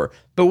 4.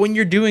 But when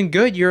you're doing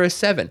good, you're a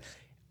 7.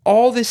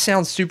 All this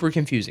sounds super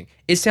confusing.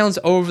 It sounds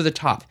over the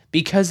top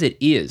because it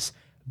is.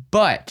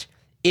 But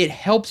it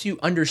helps you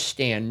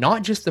understand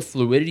not just the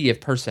fluidity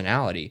of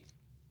personality,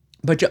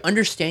 but to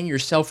understand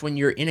yourself when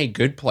you're in a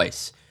good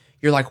place.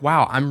 You're like,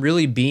 wow, I'm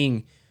really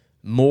being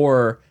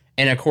more.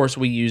 And of course,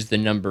 we use the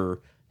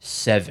number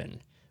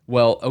 7.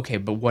 Well, okay,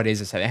 but what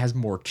is a 7? It has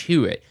more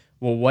to it.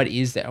 Well, what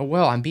is that? Oh,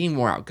 well, I'm being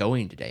more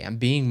outgoing today. I'm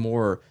being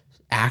more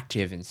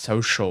active and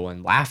social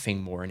and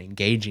laughing more and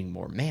engaging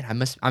more. Man,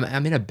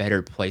 I'm in a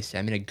better place.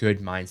 I'm in a good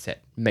mindset.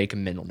 Make a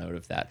mental note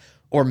of that.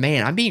 Or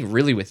man, I'm being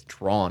really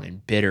withdrawn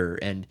and bitter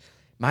and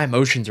my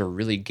emotions are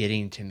really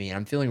getting to me and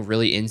I'm feeling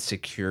really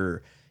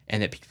insecure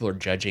and that people are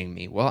judging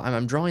me. Well,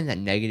 I'm drawing that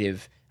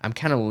negative. I'm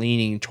kind of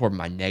leaning toward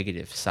my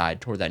negative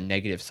side, toward that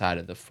negative side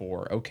of the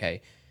 4.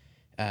 Okay,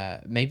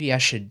 maybe I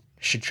should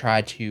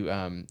try to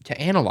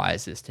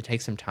analyze this, to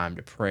take some time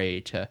to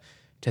pray, to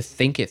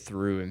think it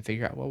through and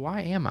figure out, well,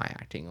 why am I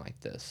acting like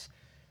this?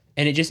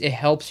 And it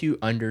helps you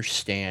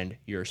understand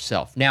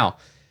yourself. Now,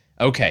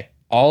 okay,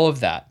 all of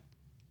that,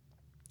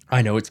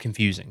 I know it's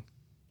confusing.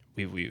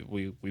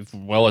 We've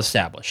well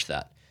established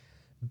that.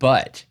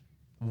 But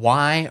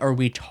why are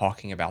we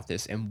talking about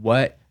this and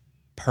what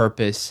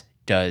purpose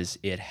does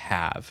it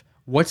have?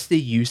 What's the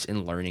use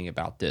in learning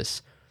about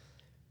this?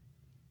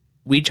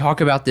 We talk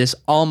about this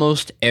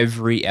almost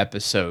every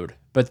episode,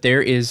 but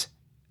there is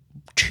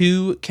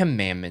 2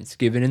 commandments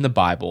given in the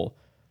Bible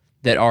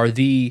that are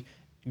the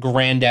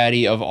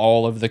granddaddy of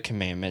all of the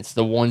commandments,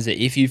 the ones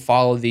that if you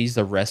follow these,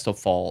 the rest will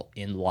fall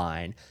in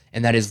line,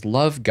 and that is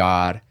love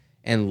God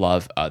and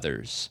love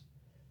others.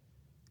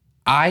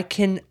 I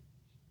can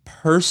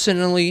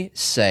personally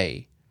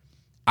say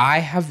I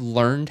have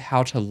learned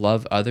how to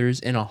love others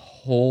in a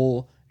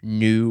whole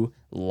new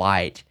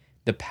light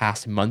the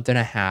past month and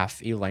a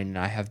half. Elaine and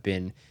I have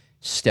been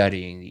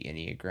studying the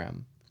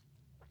Enneagram.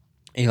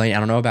 Elaine, I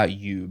don't know about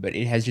you, but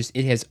it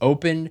has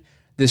opened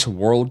this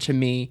world to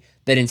me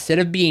that instead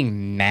of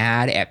being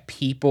mad at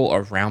people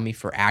around me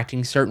for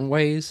acting certain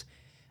ways,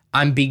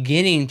 I'm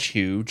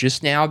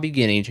just now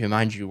beginning to,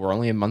 mind you, we're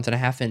only a month and a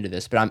half into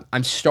this, but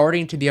I'm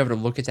starting to be able to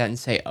look at that and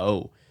say,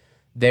 oh,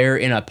 they're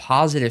in a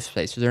positive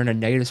space, or they're in a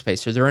negative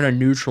space, or they're in a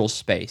neutral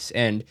space,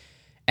 and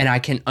I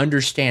can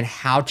understand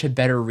how to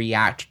better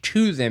react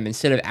to them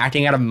instead of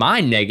acting out of my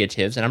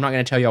negatives. And I'm not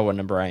going to tell y'all what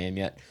number I am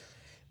yet,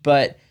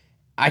 but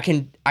I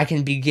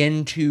can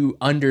begin to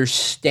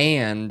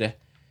understand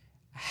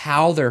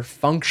how they're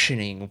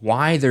functioning,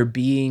 why they're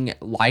being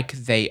like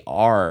they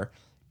are,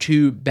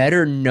 to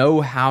better know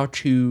how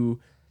to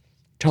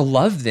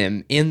love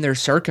them in their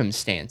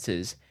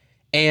circumstances.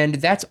 And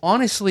that's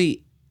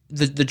honestly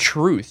the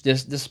truth.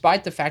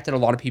 Despite the fact that a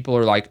lot of people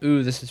are like,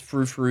 ooh, this is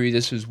frou-frou,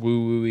 this is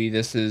woo-woo-y,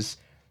 this is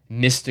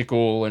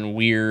mystical and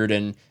weird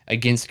and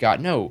against God.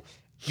 No,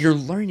 you're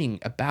learning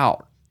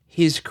about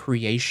his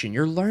creation.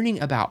 You're learning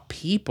about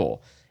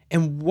people.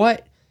 And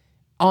what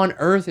on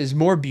earth is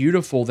more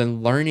beautiful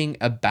than learning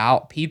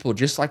about people?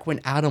 Just like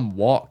when Adam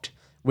walked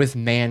with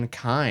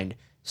mankind,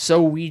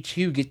 so we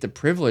too get the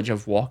privilege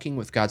of walking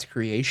with God's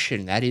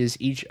creation. That is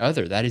each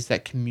other. That is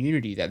that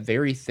community, that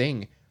very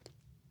thing,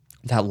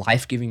 that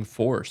life-giving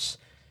force.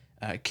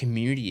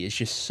 Community is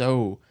just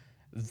so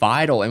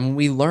vital. And when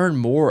we learn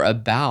more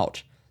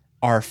about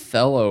our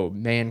fellow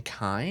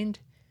mankind,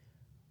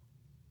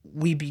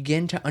 we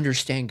begin to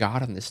understand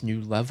God on this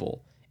new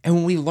level. And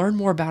when we learn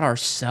more about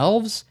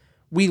ourselves,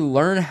 we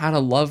learn how to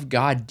love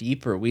God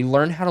deeper. We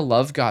learn how to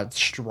love God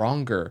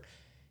stronger.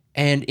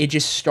 And it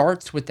just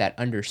starts with that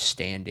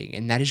understanding.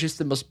 And that is just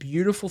the most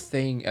beautiful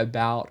thing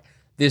about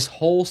this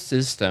whole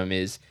system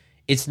is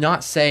it's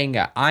not saying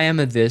I am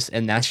a this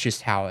and that's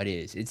just how it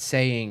is. It's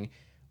saying,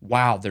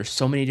 wow, there's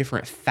so many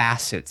different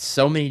facets,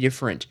 so many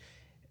different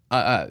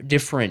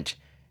different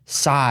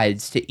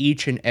sides to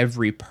each and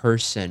every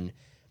person.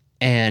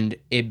 And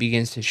it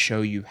begins to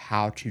show you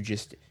how to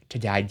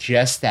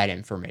digest that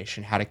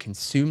information, how to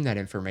consume that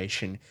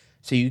information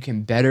so you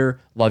can better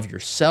love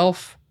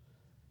yourself,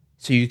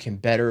 so you can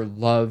better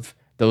love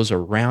those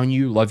around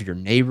you, love your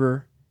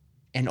neighbor,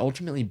 and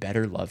ultimately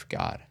better love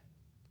God.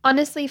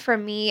 Honestly, for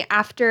me,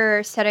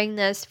 after studying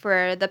this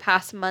for the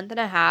past month and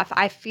a half,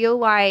 I feel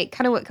like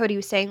kind of what Cody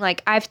was saying,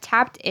 like I've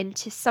tapped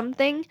into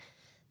something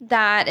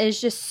that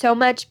is just so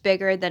much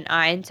bigger than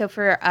I. And so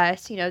for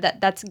us,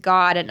 that's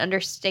God and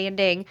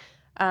understanding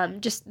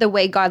just the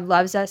way God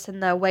loves us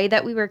and the way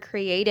that we were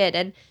created.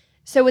 And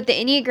so with the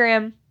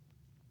Enneagram,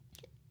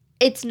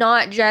 it's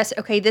not just,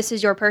 okay, this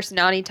is your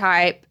personality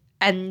type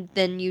and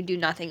then you do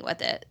nothing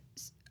with it.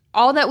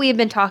 All that we have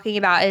been talking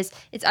about is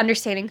it's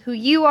understanding who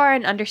you are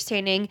and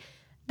understanding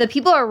the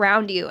people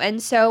around you.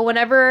 And so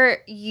whenever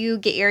you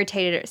get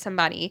irritated at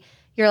somebody,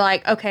 you're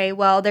like, okay,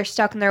 well, they're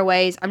stuck in their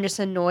ways. I'm just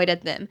annoyed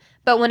at them.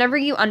 But whenever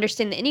you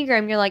understand the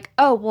Enneagram, you're like,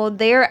 oh, well,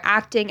 they're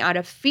acting out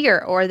of fear,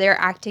 or they're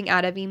acting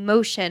out of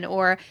emotion,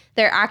 or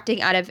they're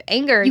acting out of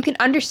anger. You can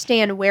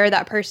understand where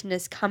that person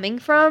is coming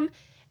from.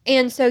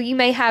 And so you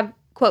may have,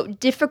 quote,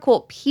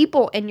 difficult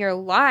people in your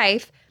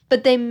life,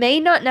 but they may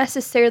not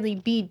necessarily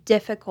be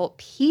difficult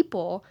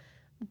people.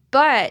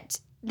 But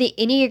the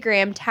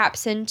Enneagram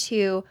taps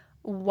into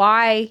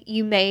why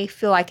you may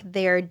feel like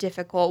they're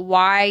difficult,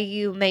 why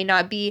you may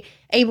not be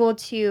able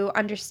to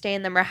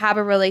understand them or have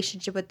a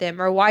relationship with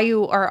them, or why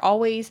you are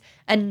always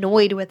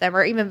annoyed with them,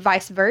 or even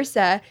vice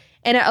versa.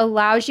 And it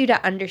allows you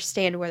to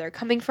understand where they're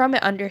coming from.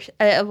 It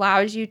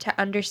allows you to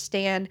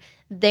understand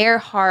their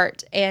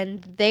heart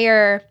and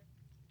their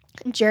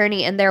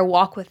journey and their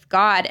walk with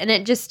God. And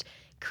it just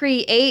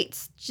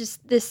creates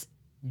just this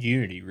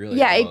Unity, really.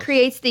 Yeah, almost. It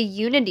creates the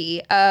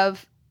unity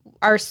of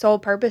our sole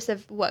purpose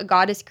of what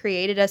God has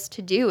created us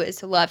to do is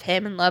to love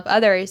him and love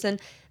others. And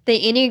the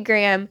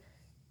Enneagram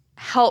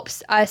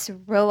helps us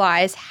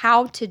realize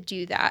how to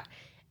do that.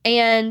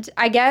 And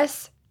I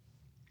guess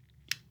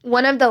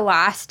one of the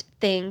last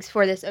things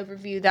for this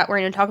overview that we're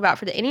going to talk about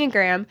for the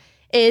Enneagram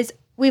is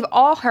we've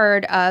all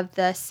heard of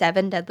the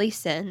 7 deadly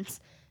sins.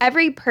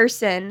 Every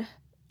person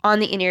on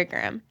the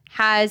Enneagram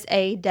has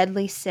a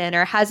deadly sin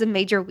or has a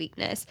major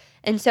weakness.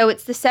 And so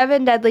it's the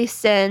 7 deadly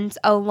sins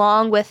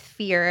along with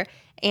fear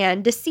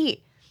and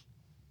deceit.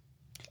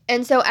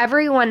 And so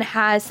everyone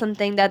has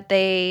something that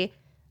they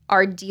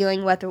are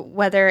dealing with,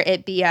 whether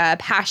it be a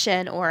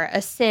passion or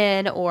a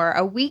sin or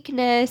a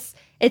weakness.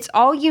 It's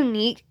all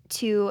unique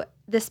to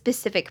the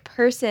specific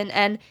person.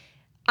 And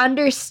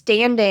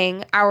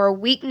understanding our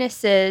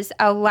weaknesses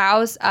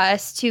allows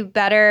us to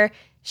better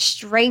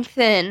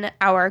strengthen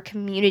our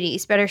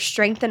communities, better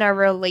strengthen our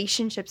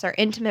relationships, our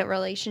intimate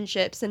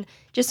relationships, and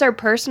just our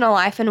personal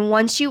life. And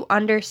once you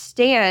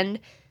understand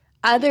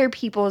other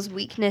people's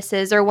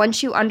weaknesses, or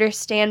once you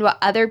understand what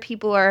other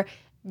people are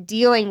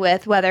dealing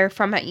with, whether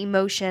from an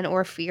emotion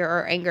or fear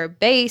or anger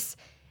base,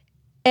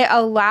 it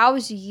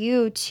allows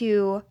you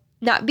to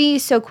not be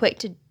so quick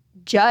to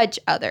judge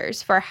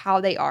others for how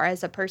they are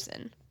as a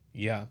person.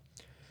 Yeah.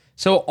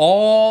 So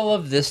all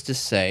of this to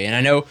say, and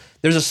I know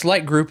there's a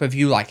select group of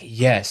you like,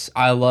 yes,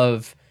 I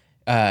love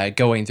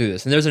going through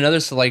this. And there's another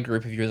select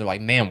group of you that are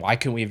like, man, why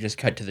couldn't we have just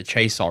cut to the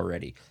chase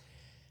already?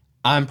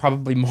 I'm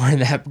probably more in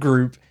that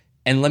group.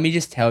 And let me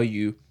just tell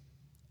you,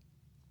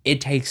 it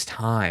takes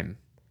time.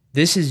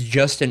 This is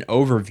just an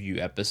overview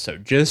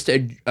episode, just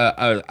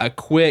a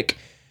quick,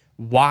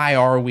 why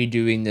are we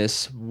doing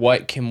this?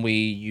 What can we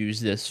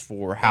use this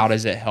for? How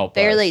does it help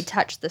Barely us?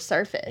 touch the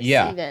surface,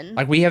 Yeah. even.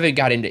 Like, we haven't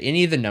got into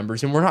any of the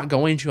numbers, and we're not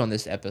going to on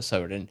this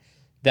episode. And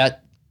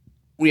that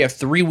we have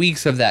 3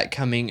 weeks of that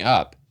coming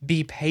up.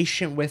 Be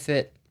patient with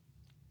it.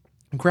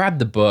 Grab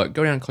the book.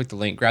 Go down and click the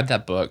link. Grab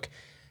that book.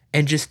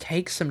 And just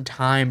take some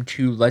time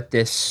to let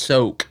this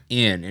soak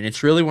in. And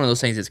it's really one of those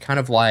things, it's kind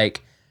of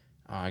like,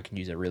 I can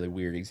use a really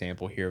weird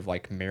example here of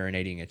like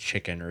marinating a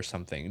chicken or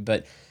something.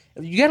 But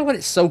you got to let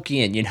it soak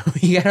in, you know?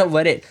 You got to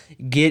let it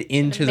get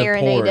into the Marinate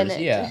pores. in it.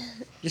 Yeah.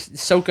 Just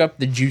soak up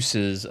the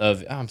juices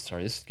of, I'm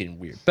sorry, this is getting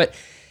weird. But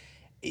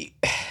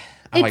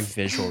I like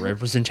visual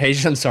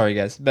representation. I'm sorry,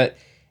 guys. But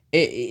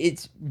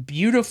it's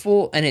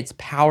beautiful and it's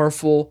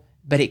powerful,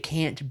 but it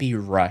can't be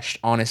rushed,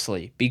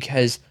 honestly,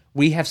 because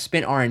we have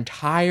spent our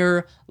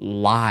entire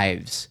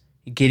lives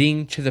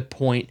getting to the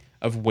point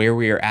of where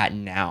we are at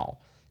now.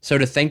 So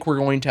to think we're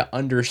going to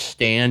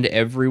understand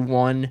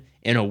everyone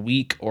in a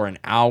week or an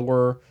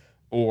hour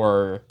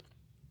or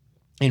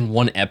in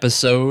one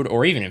episode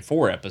or even in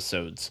 4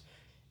 episodes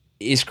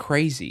is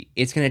crazy.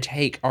 It's going to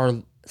take our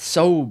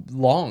so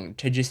long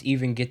to just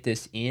even get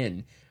this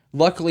in.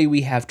 Luckily,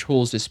 we have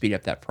tools to speed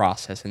up that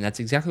process, and that's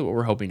exactly what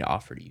we're hoping to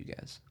offer to you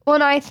guys. Well,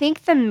 and I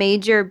think the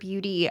major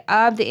beauty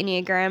of the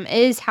Enneagram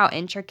is how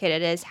intricate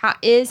it is,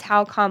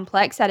 how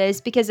complex that is,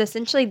 because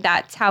essentially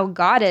that's how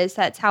God is.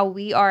 That's how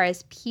we are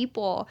as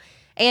people.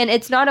 And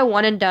it's not a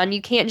one and done.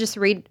 You can't just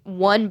read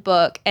one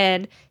book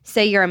and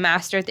say you're a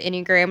master at the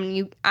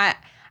Enneagram.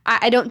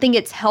 I don't think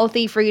it's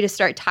healthy for you to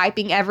start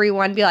typing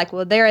everyone, be like,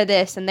 well, they're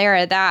this and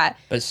they're that.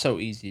 But it's so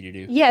easy to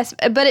do. Yes,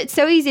 but it's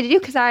so easy to do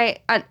because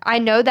I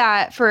know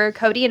that for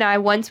Cody and I,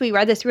 once we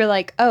read this, we were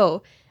like,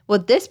 oh, well,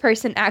 this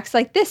person acts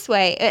like this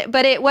way.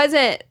 But it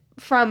wasn't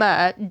from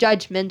a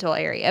judgmental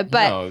area.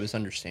 But No, it was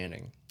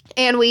understanding.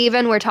 and we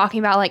even were talking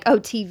about like, oh,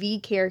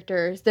 TV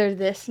characters, they're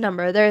this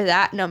number, they're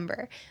that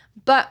number.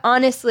 But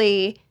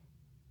honestly,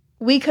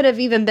 we could have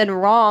even been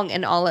wrong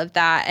in all of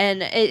that.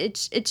 And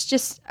it's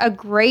just a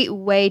great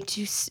way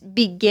to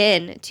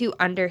begin to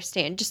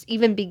understand, just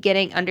even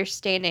beginning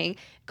understanding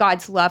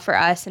God's love for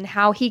us and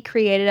how he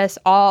created us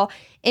all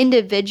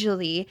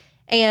individually.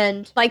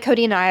 And like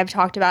Cody and I have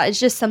talked about, it's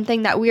just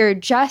something that we are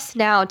just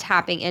now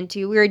tapping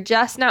into. We're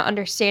just now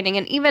understanding.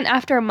 And even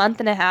after a month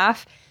and a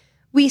half,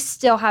 we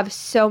still have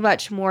so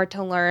much more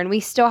to learn. We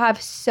still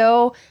have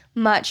so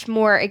much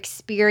more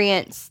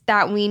experience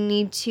that we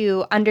need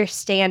to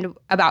understand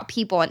about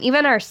people and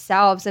even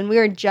ourselves. And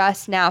we're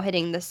just now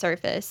hitting the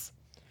surface.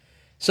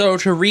 So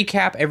to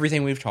recap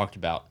everything we've talked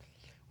about,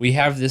 we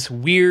have this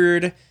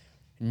weird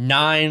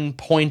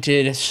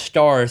 9-pointed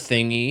star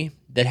thingy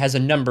that has a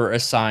number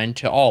assigned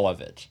to all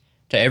of it,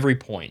 to every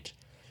point.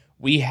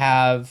 We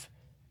have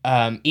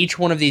each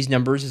one of these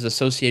numbers is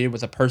associated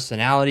with a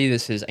personality.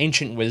 This is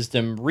ancient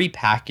wisdom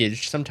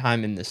repackaged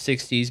sometime in the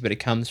 60s, but it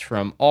comes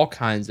from all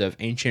kinds of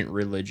ancient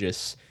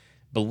religious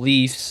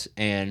beliefs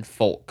and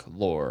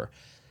folklore.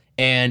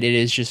 And it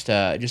is just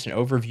an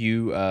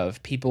overview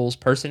of people's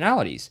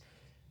personalities.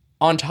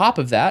 On top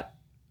of that,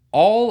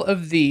 all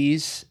of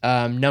these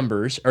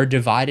numbers are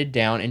divided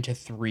down into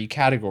 3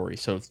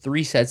 categories. So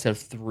 3 sets of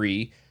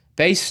 3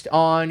 based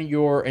on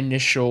your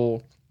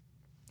initial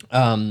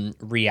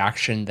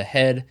reaction, the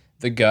head,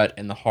 the gut,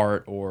 and the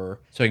heart, or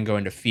so it can go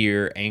into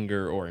fear,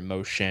 anger, or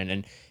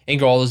emotion, and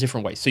go all those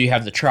different ways. So you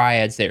have the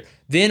triads there.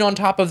 Then on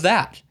top of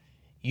that,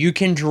 you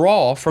can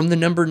draw from the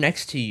number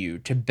next to you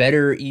to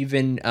better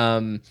even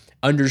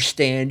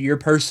understand your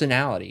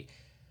personality.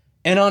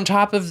 And on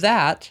top of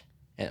that,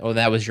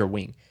 that was your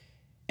wing.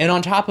 And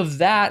on top of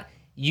that,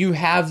 you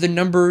have the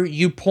number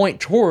you point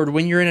toward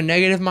when you're in a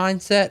negative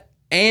mindset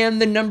and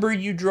the number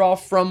you draw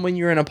from when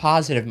you're in a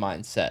positive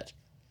mindset.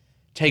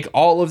 Take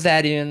all of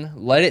that in,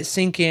 let it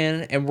sink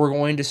in, and we're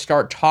going to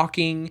start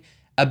talking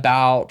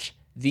about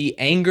the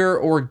anger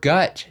or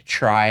gut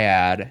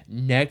triad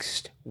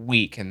next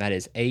week, and that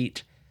is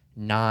 8,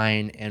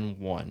 9, and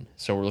 1.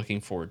 So we're looking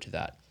forward to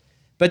that.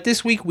 But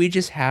this week, we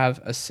just have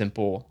a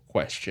simple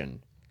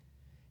question.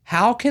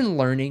 How can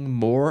learning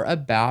more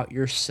about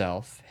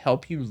yourself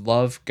help you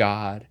love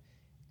God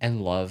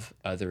and love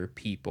other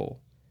people?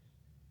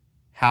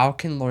 How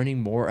can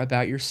learning more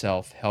about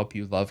yourself help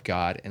you love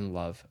God and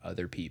love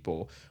other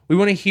people? We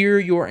want to hear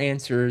your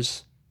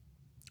answers.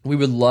 We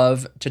would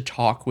love to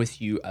talk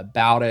with you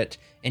about it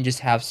and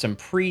just have some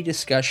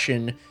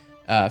pre-discussion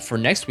for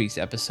next week's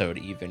episode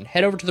even.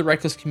 Head over to the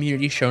Reckless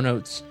Community show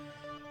notes,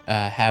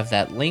 have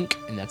that link,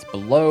 and that's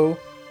below,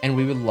 and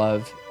we would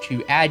love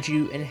to add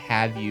you and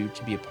have you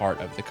to be a part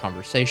of the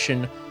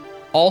conversation.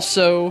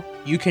 Also,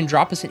 you can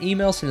drop us an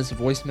email, send us a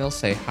voicemail,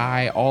 say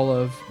hi. All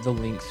of the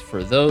links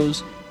for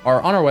those are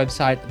on our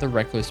website,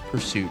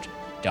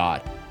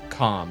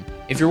 therecklesspursuit.com.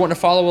 If you're wanting to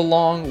follow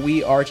along,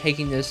 we are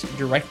taking this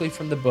directly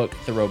from the book,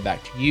 The Road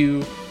Back to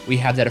You. We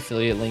have that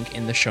affiliate link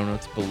in the show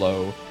notes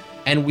below,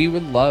 and we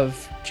would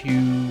love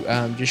to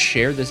just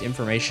share this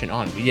information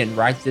on. We didn't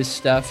write this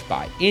stuff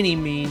by any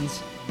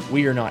means.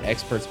 We are not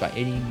experts by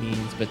any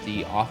means, but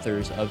the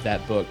authors of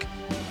that book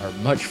are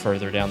much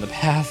further down the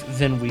path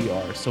than we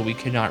are, so we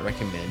could not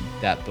recommend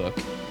that book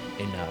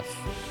enough.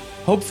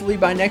 Hopefully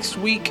by next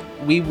week,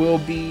 we will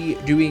be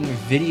doing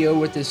video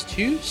with this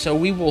too, so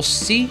we will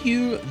see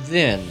you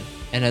then.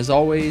 And as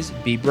always,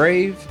 be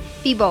brave,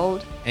 Be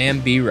bold.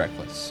 and be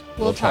reckless.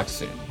 We'll talk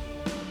soon.